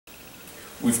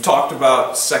We've talked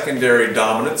about secondary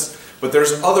dominants, but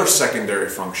there's other secondary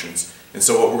functions. And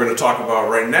so what we're going to talk about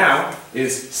right now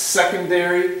is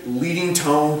secondary leading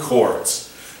tone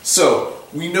chords. So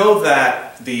we know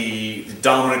that the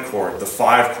dominant chord, the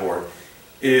 5 chord,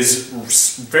 is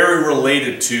very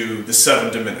related to the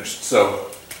 7 diminished. So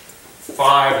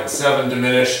 5 and 7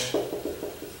 diminished,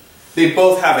 they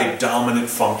both have a dominant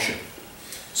function.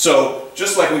 So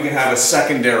just like we can have a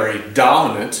secondary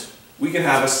dominant, we can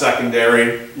have a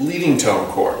secondary leading tone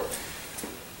chord.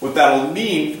 What that'll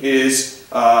mean is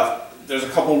there's a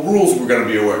couple rules we're going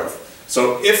to be aware of.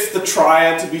 So if the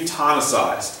triad to be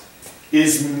tonicized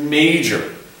is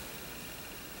major,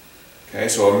 okay,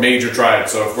 so a major triad,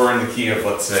 so if we're in the key of,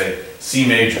 let's say, C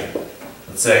major,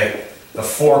 let's say the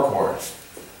 4 chord,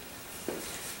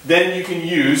 then you can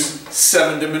use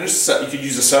 7 diminished, you could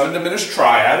use a 7 diminished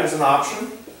triad as an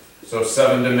option, so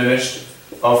 7 diminished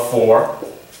of 4.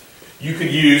 You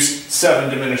could use 7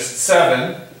 diminished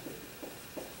 7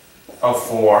 of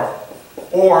 4,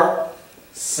 or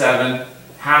 7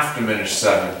 half diminished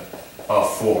 7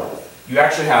 of 4. You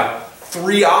actually have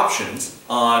 3 options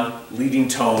on leading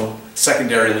tone,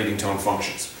 secondary leading tone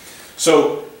functions.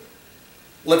 So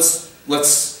let's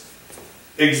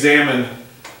examine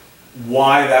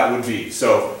why that would be.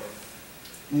 So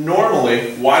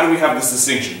normally, why do we have this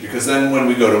distinction? Because then when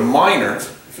we go to minor,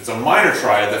 if it's a minor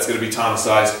triad that's going to be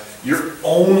tonicized, you're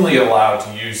only allowed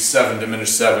to use 7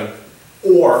 diminished 7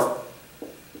 or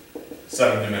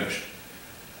 7 diminished.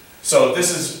 So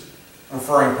this is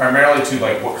referring primarily to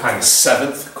like what kind of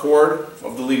 7th chord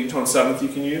of the leading tone 7th you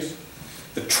can use.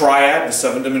 The triad, the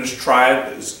 7 diminished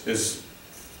triad is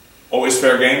always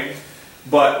fair game.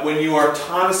 But when you are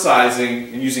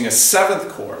tonicizing and using a 7th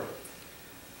chord,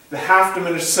 the half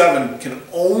diminished 7 can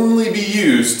only be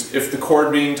used if the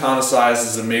chord being tonicized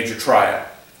is a major triad.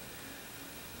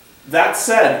 That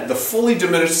said, the fully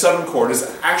diminished 7 chord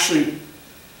is actually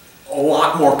a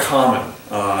lot more common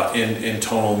in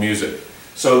tonal music.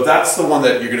 So that's the one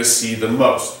that you're going to see the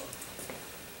most.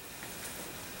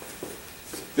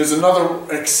 There's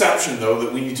another exception though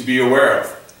that we need to be aware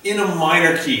of. In a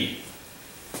minor key,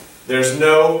 there's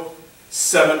no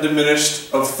 7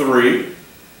 diminished of 3.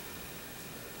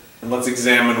 And let's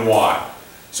examine why.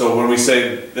 So when we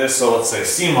say this, so let's say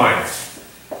C minor.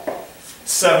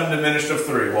 7 diminished of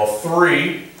 3. Well,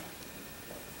 3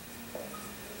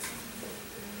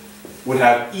 would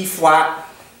have E flat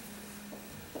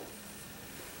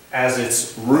as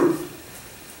its root.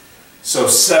 So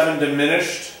 7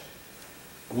 diminished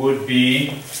would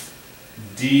be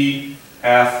D,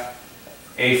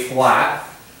 F, A flat.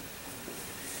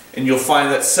 And you'll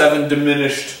find that 7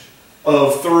 diminished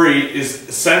of 3 is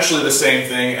essentially the same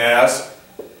thing as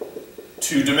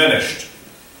 2 diminished.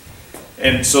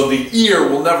 And so the ear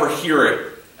will never hear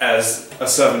it as a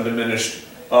 7 diminished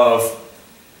of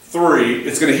 3.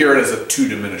 It's going to hear it as a 2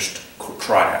 diminished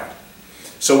triad.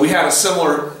 So we had a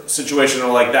similar situation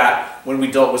like that when we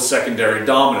dealt with secondary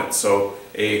dominant. So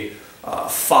a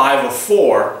 5 of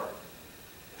 4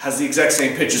 has the exact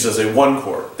same pitches as a 1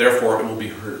 chord. Therefore, it will be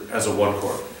heard as a 1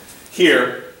 chord.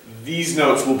 Here, these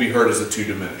notes will be heard as a 2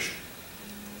 diminished.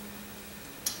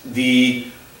 The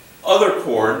other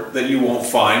chord that you won't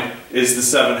find is the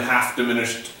 7 half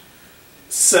diminished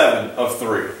 7 of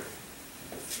 3.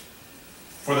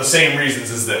 For the same reasons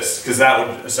as this, because that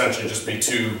would essentially just be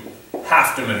 2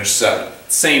 half diminished 7.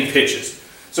 Same pitches.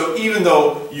 So even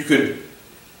though you could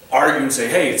argue and say,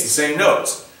 hey, it's the same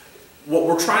notes, what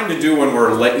we're trying to do when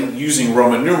we're using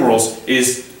Roman numerals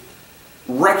is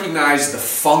recognize the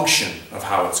function of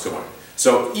how it's going.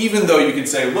 So even though you can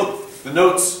say, look, the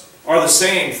notes are the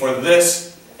same for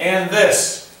this and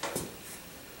this,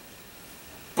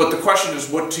 but the question is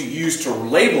what to use to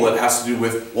label it has to do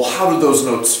with, well, how do those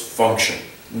notes function?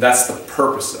 And that's the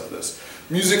purpose of this.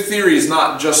 Music theory is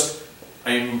not just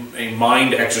a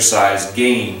mind exercise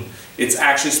game. It's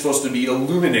actually supposed to be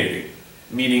illuminating,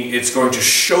 meaning it's going to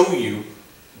show you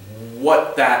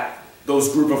what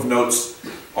those group of notes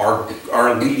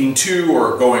are leading to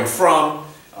or going from.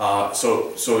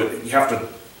 So you have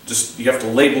to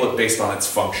label it based on its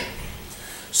function.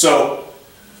 So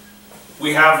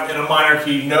we have in a minor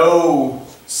key no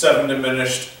 7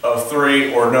 diminished of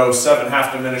 3 or no 7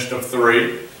 half diminished of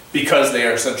 3 because they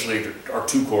are essentially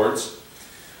 2 chords.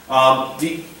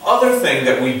 The other thing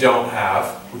that we don't have,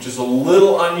 which is a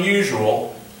little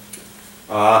unusual,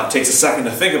 it takes a second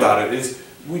to think about it, is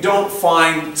we don't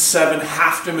find 7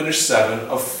 half diminished 7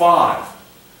 of 5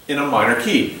 in a minor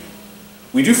key.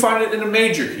 We do find it in a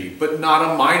major key, but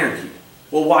not a minor key.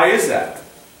 Well, why is that?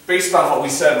 Based on what we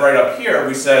said right up here,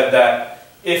 we said that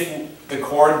if the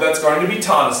chord that's going to be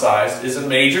tonicized is a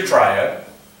major triad,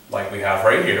 like we have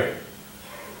right here,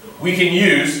 we can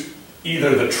use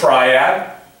either the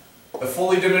triad, the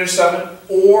fully diminished seventh,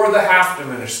 or the half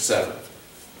diminished seventh.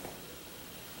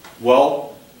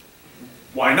 Well,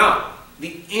 why not?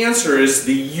 The answer is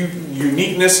the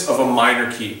uniqueness of a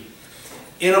minor key.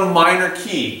 In a minor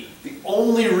key, the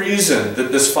only reason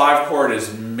that this 5 chord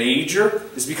is major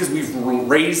is because we've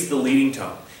raised the leading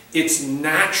tone. Its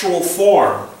natural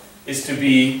form is to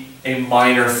be a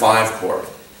minor 5 chord.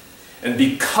 And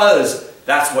because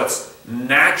that's what's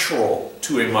natural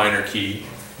to a minor key,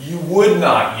 you would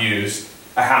not use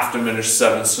a half diminished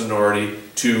 7th sonority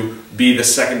to be the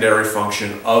secondary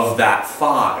function of that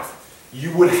 5.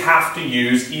 You would have to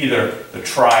use either the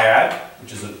triad,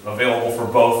 which is available for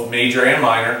both major and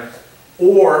minor,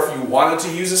 or if you wanted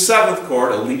to use a 7th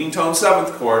chord, a leading tone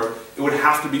 7th chord, it would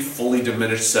have to be fully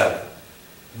diminished 7.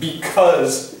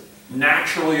 Because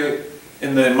naturally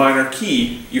in the minor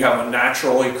key, you have a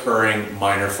naturally occurring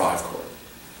minor 5 chord.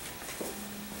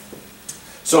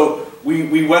 So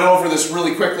we went over this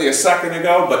really quickly a second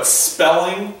ago, but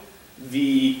spelling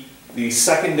the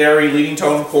secondary leading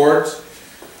tone chords,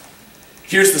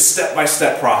 here's the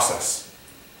step-by-step process.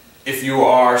 If you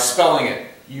are spelling it,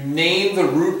 you name the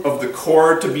root of the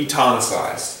chord to be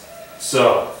tonicized.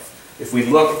 So, if we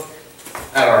look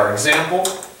at our example,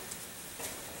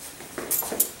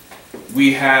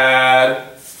 we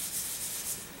had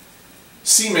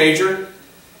C major,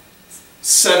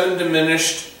 7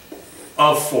 diminished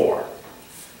of 4.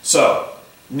 So,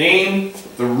 name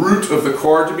the root of the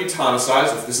chord to be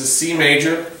tonicized. If this is C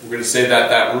major, we're going to say that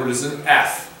that root is an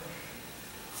F.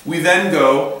 We then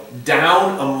go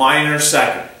down a minor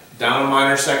second. Down a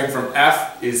minor second from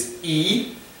F is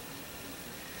E.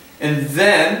 And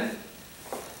then,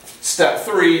 step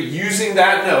 3, using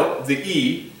that note, the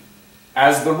E,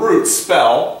 as the root,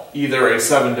 spell either a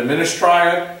 7 diminished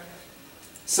triad,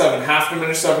 7 half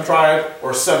diminished 7 triad,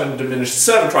 or 7 diminished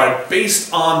 7 triad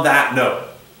based on that note,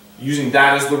 using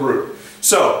that as the root.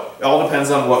 So, it all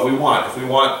depends on what we want. If we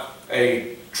want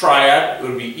a triad, it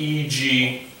would be E,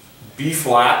 G, B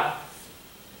flat.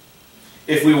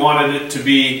 If we wanted it to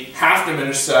be half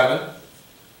diminished 7,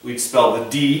 we'd spell the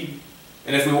D.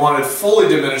 And if we wanted fully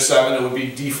diminished 7, it would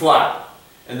be D flat.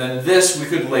 And then this we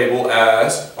could label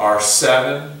as our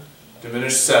 7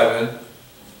 diminished 7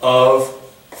 of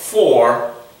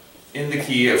 4 in the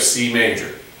key of C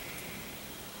major.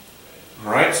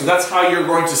 Alright, so that's how you're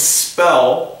going to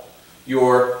spell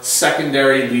your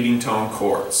secondary leading tone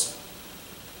chords.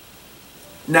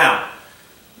 Now,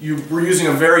 we're using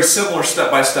a very similar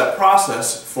step-by-step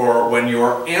process for when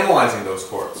you're analyzing those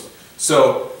chords.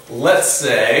 So let's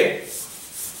say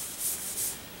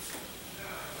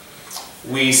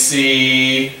we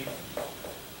see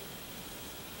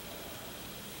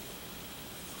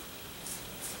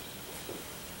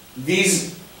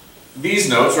these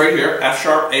notes right here, F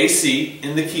sharp, A, C,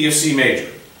 in the key of C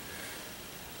major.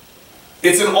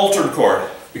 It's an altered chord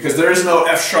because there is no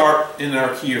F sharp in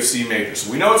our key of C major.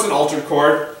 So we know it's an altered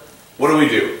chord. What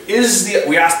do?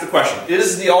 We ask the question,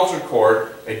 is the altered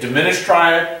chord a diminished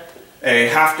triad, a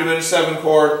half diminished 7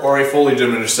 chord, or a fully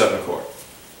diminished 7 chord?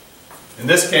 In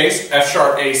this case, F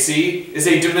sharp AC is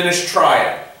a diminished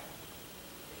triad.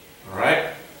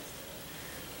 Alright?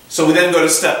 So we then go to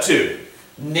step 2.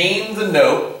 Name the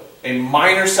note a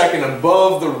minor second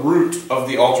above the root of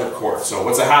the altered chord. So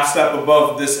what's a half step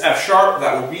above this F sharp?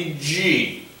 That would be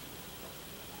G.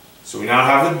 So we now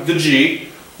have the G.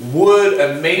 Would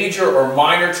a major or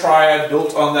minor triad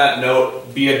built on that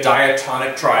note be a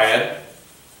diatonic triad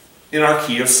in our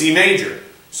key of C major?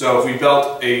 So if we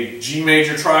built a G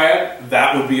major triad,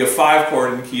 that would be a 5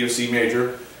 chord in the key of C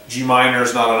major. G minor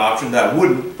is not an option, that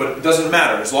wouldn't, but it doesn't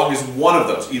matter. As long as one of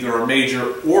those, either a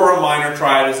major or a minor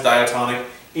triad, is diatonic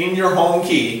in your home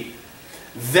key,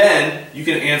 then you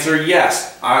can answer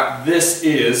yes, this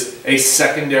is a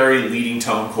secondary leading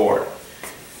tone chord.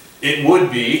 It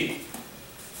would be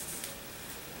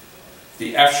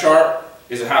the F sharp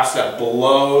is a half step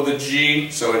below the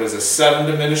G, so it is a 7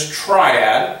 diminished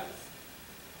triad.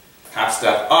 Half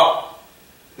step up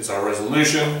is our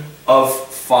resolution of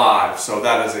 5. So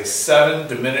that is a 7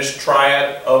 diminished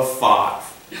triad of 5.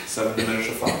 7 diminished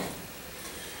of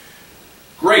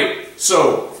 5. Great.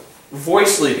 So,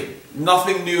 voice leading.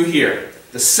 Nothing new here.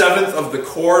 The 7th of the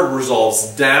chord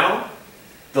resolves down.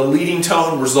 The leading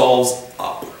tone resolves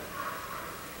up.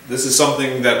 This is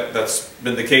something that's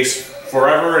been the case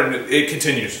forever, and it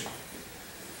continues.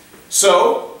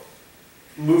 So,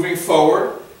 moving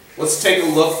forward, let's take a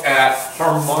look at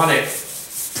harmonic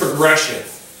progression.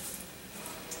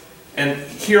 And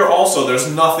here also, there's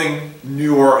nothing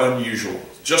new or unusual.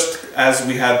 Just as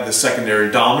we had the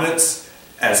secondary dominants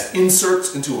as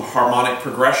inserts into a harmonic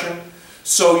progression,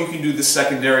 so you can do the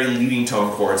secondary leading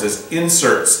tone chords as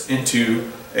inserts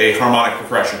into a harmonic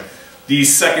progression.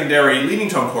 These secondary leading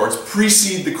tone chords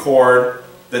precede the chord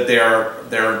that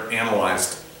they're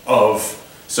analyzed of.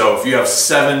 So if you have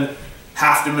 7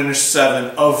 half diminished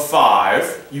 7 of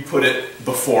 5, you put it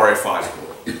before a 5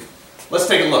 chord. Let's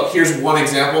take a look. Here's one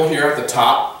example here at the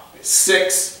top.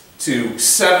 6 to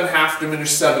 7 half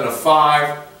diminished 7 of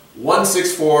 5, 1,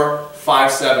 6, 4,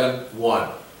 5, 7, 1.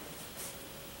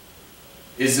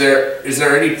 Is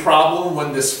there any problem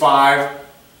when this 7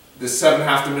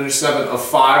 half diminished 7 of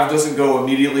 5 doesn't go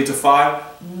immediately to 5?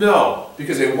 No,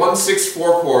 because a 1, 6,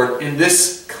 4 chord in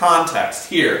this context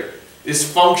here is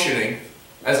functioning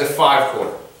as a 5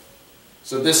 chord.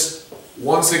 So this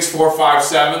 1, 6, 4, 5,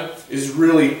 7 is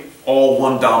really all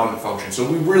one dominant function. So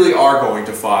we really are going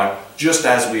to 5 just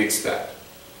as we expect.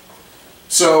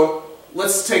 So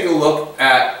let's take a look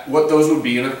at what those would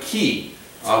be in a key.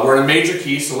 We're in a major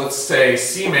key, so let's say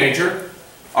C major.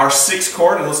 Our 6th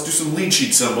chord, and let's do some lead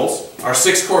sheet symbols. Our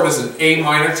 6th chord is an A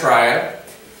minor triad.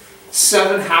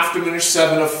 7 half diminished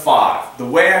 7 of 5. The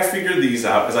way I figure these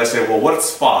out is I say, well, what's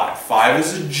 5? 5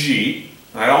 is a G,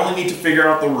 and I only need to figure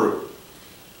out the root.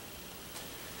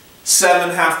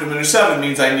 7 half diminished 7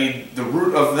 means I need the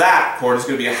root of that chord is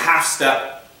going to be a half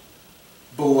step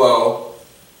below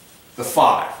the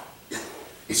 5.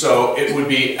 So it would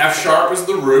be F sharp is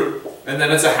the root, and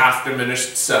then it's a half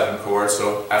diminished 7 chord,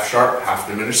 so F sharp, half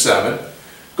diminished 7.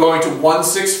 Going to 1,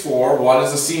 6, 4, 1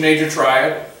 is a C major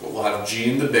triad, but we'll have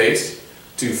G in the bass,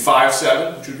 to 5,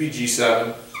 7, which would be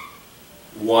G7.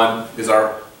 1 is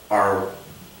our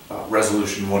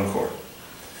resolution 1 chord.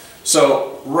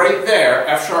 So right there,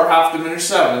 F sharp half diminished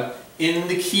 7 in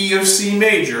the key of C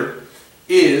major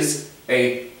is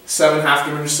a 7 half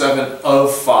diminished 7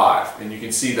 of 5. And you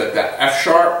can see that that F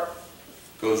sharp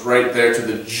goes right there to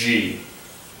the G.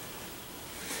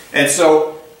 And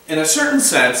so in a certain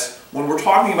sense, when we're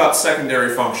talking about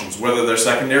secondary functions, whether they're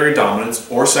secondary dominants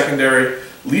or secondary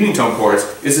leading tone chords,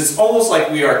 it's almost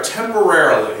like we are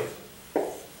temporarily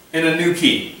in a new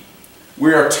key.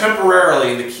 We are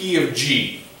temporarily in the key of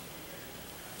G.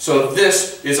 So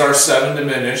this is our 7 half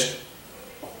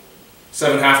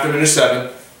diminished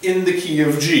 7 in the key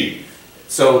of G.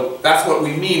 So that's what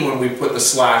we mean when we put the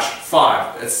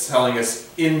 /5. It's telling us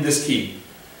in this key.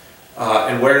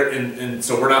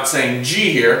 So we're not saying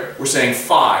G here, we're saying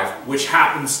 5, which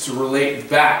happens to relate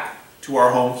back to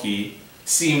our home key,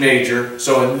 C major.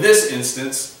 So in this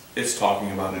instance, it's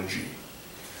talking about a G.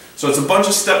 So it's a bunch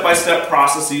of step-by-step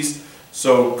processes.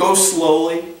 So go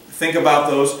slowly, think about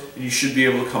those, and you should be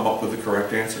able to come up with the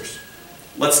correct answers.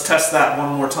 Let's test that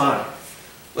one more time.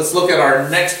 Let's look at our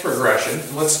next progression.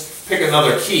 Let's pick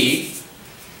another key,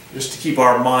 just to keep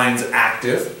our minds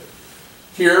active.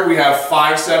 Here we have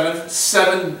 5, 7,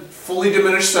 7 fully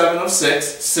diminished 7 of 6,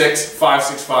 6, 5,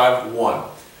 6, 5, 1.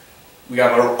 We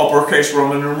got our uppercase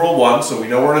Roman numeral 1, so we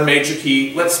know we're in a major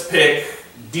key. Let's pick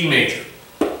D major.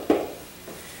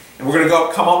 And we're going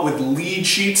to come up with lead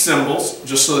sheet symbols,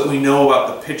 just so that we know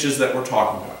about the pitches that we're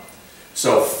talking about.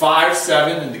 So 5,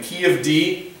 7 in the key of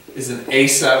D is an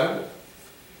A7.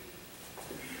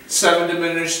 7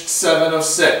 diminished 7 of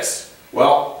 6.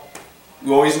 Well,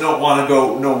 we always want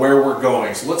to know where we're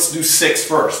going. So let's do 6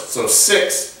 first. So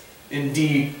 6 in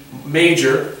D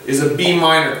major is a B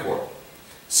minor chord.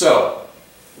 So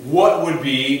what would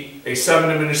be a 7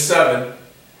 diminished 7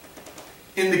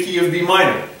 in the key of B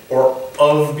minor, or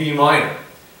of B minor?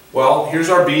 Well, here's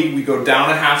our B. We go down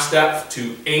a half step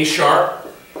to A sharp.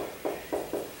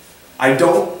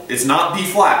 It's not B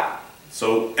flat.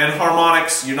 So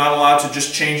enharmonics, you're not allowed to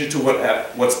just change it to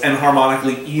what's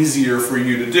enharmonically easier for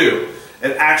you to do.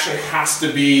 It actually has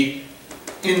to be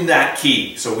in that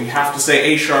key. So we have to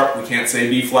say A sharp, we can't say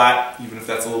B flat, even if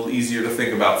that's a little easier to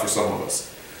think about for some of us.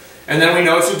 And then we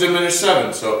know it's a diminished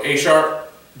 7. So A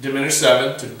sharp, diminished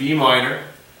 7 to B minor.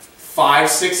 5,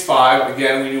 6, 5.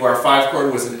 Again, we knew our 5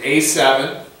 chord was an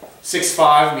A7. 6,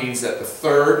 5 means that the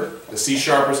 3rd, the C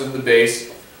sharp is in the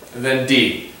bass, and then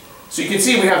D. So you can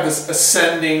see we have this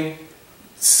ascending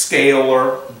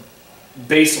scalar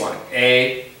bass line.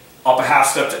 A, up a half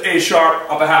step to A sharp,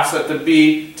 up a half step to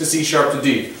B, to C sharp to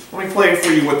D. Let me play for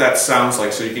you what that sounds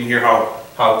like so you can hear how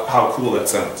cool that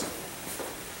sounds.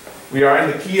 We are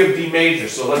in the key of D major,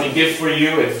 so let me give for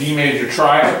you a D major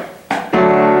triad,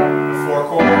 4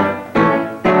 chord.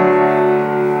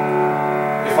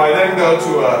 If I then go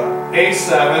to a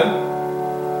A7,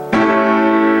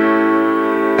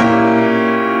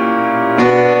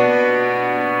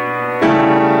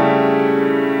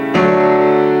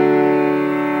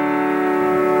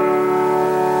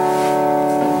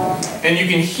 and you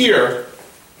can hear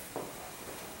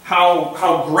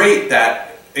how great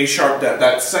that A sharp,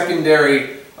 that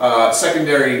secondary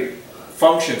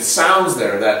function sounds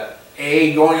there. That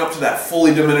A going up to that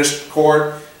fully diminished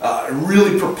chord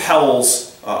really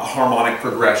propels a harmonic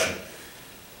progression.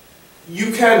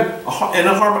 You can,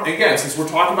 again, since we're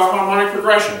talking about harmonic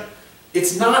progression,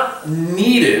 it's not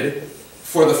needed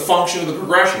for the function of the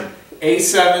progression.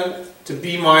 A7 to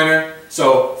B minor,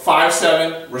 so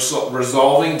 5-7,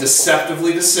 resolving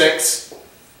deceptively to 6,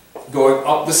 going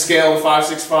up the scale to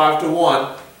 5-6-5 to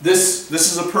 1. This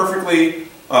is a perfectly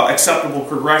acceptable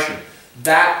progression.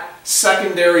 That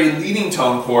secondary leading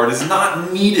tone chord is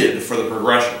not needed for the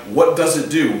progression. What does it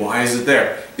do? Why is it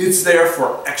there? It's there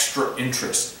for extra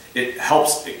interest. It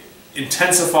helps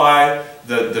intensify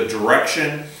the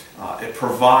direction. It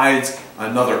provides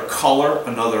another color,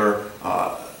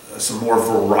 some more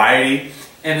variety,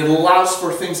 and it allows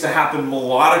for things to happen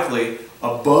melodically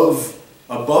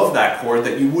above that chord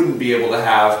that you wouldn't be able to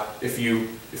have if you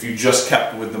just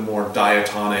kept with the more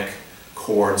diatonic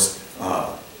chords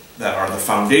that are the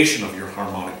foundation of your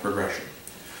harmonic progression.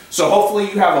 So hopefully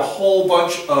you have a whole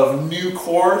bunch of new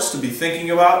chords to be thinking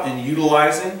about and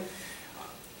utilizing,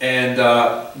 and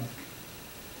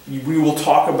we will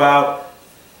talk about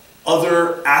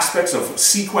other aspects of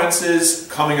sequences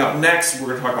coming up next. We're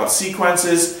going to talk about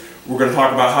sequences. We're going to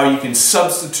talk about how you can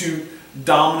substitute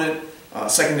dominant,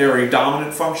 secondary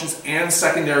dominant functions and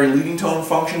secondary leading tone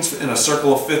functions in a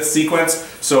circle of fifth sequence.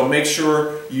 So make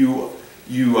sure you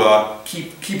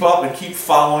keep up and keep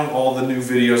following all the new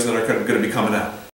videos that are going to be coming out.